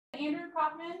Andrew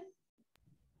Kaufman.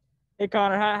 Hey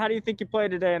Connor, how do you think you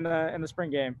played today in the spring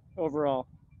game overall?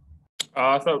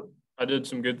 I thought I did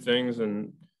some good things,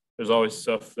 and there's always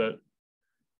stuff that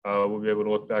we'll be able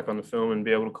to look back on the film and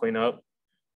be able to clean up.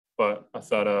 But I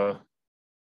thought,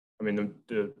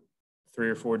 the 3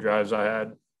 or 4 drives I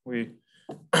had, we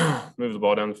moved the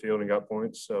ball down the field and got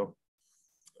points. So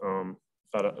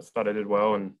thought I did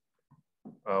well and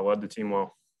led the team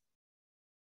well.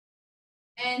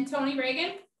 And Tony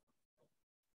Reagan.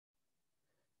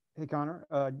 Hey Connor,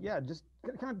 just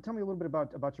kind of tell me a little bit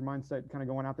about your mindset, kind of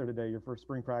going out there today, your first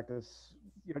spring practice.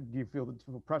 Do you feel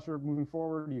the pressure moving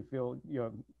forward? Do you feel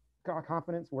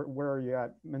confidence? Where are you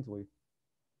at mentally?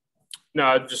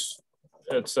 No, it's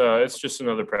just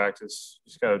another practice.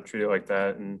 Just gotta treat it like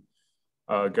that and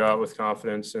go out with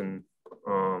confidence and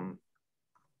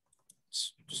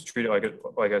just treat it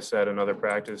like I said, another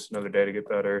practice, another day to get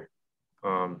better.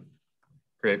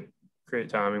 Create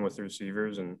timing with the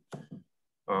receivers and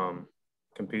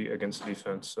compete against the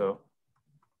defense. So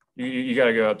you got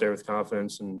to go out there with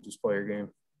confidence and just play your game.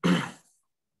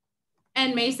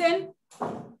 And Mason.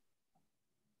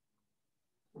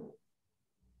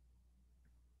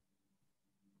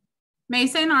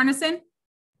 Mason Arneson.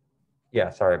 Yeah,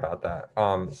 sorry about that.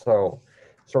 So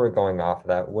sort of going off of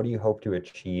that, what do you hope to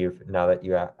achieve now that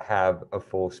you have a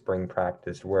full spring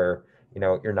practice where,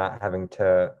 you're not having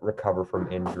to recover from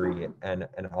injury and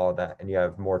all of that, and you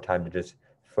have more time to just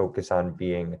focus on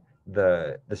being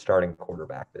the starting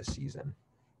quarterback this season?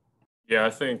 Yeah, I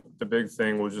think the big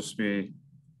thing will just be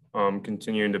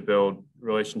continuing to build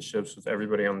relationships with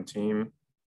everybody on the team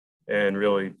and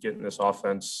really getting this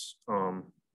offense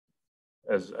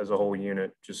as a whole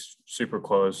unit, just super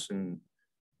close and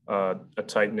a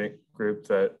tight-knit group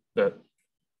that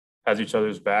has each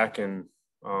other's back, and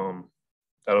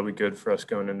that'll be good for us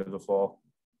going into the fall.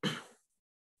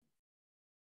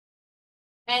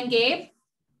 And Gabe?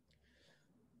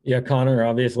 Yeah, Connor,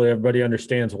 obviously everybody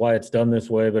understands why it's done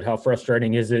this way, but how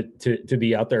frustrating is it to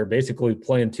be out there basically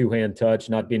playing two-hand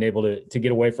touch, not being able to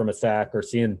get away from a sack, or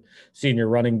seeing your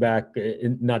running back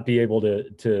not be able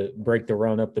to break the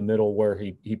run up the middle where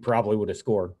he probably would have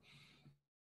scored?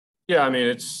 Yeah, I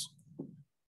wouldn't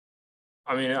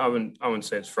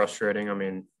say it's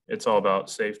frustrating. It's all about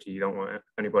safety. You don't want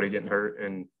anybody getting hurt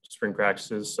in spring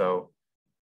practices. So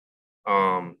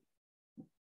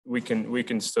we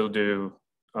can still do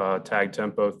tag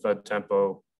tempo, thud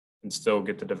tempo, and still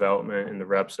get the development and the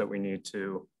reps that we need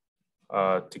to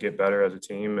get better as a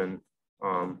team. And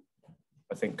I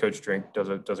think Coach Drink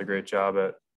does a great job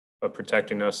at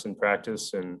protecting us in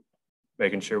practice and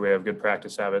making sure we have good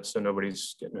practice habits so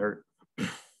nobody's getting hurt.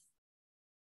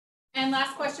 And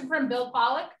last question from Bill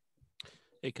Pollock.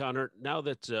 Hey, Connor, now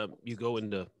that you go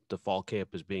into the fall camp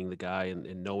as being the guy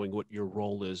and knowing what your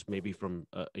role is maybe from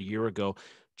a year ago,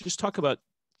 just talk about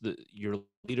your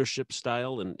leadership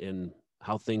style and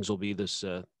how things will be this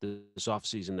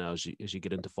offseason now as you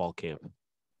get into fall camp.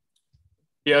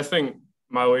 Yeah, I think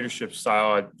my leadership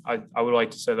style, I would like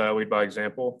to say that I lead by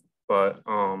example, but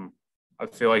I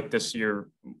feel like this year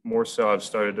more so I've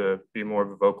started to be more of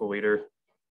a vocal leader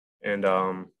and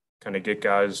kind of get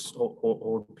guys,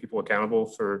 hold people accountable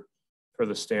for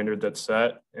the standard that's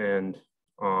set. And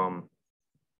I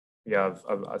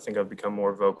think I've become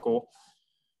more vocal.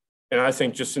 And I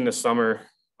think just in the summer,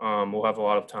 we'll have a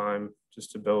lot of time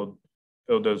just to build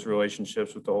those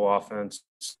relationships with the whole offense.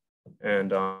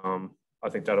 And I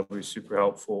think that'll be super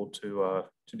helpful to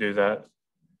do that.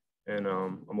 And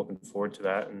I'm looking forward to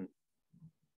that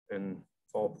and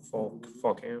fall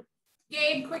camp.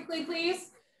 Gabe, quickly, please.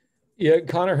 Yeah,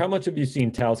 Connor, how much have you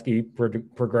seen Towski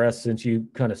progress since you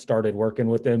kind of started working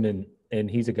with him, and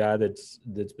he's a guy that's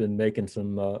been making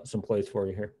some plays for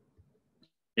you here?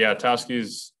 Yeah,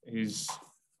 Towski's he's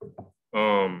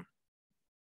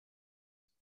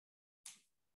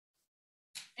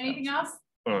Anything else?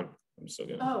 Hold on, I'm still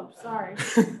getting. Oh, sorry.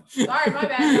 Sorry, my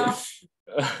bad, y'all.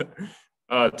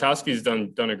 Towski's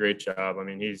done a great job.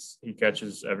 He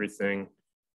catches everything,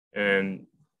 and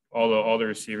all the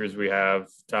receivers we have,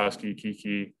 Towski,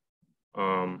 Kiki,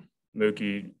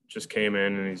 Mookie just came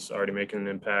in and he's already making an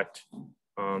impact.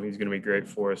 He's going to be great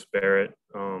for us. Barrett,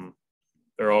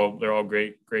 they're all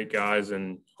great guys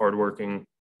and hardworking.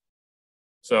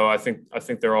 So I think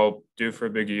they're all due for a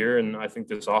big year, and I think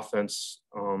this offense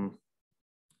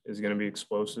is going to be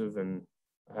explosive and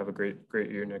have a great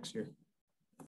year next year.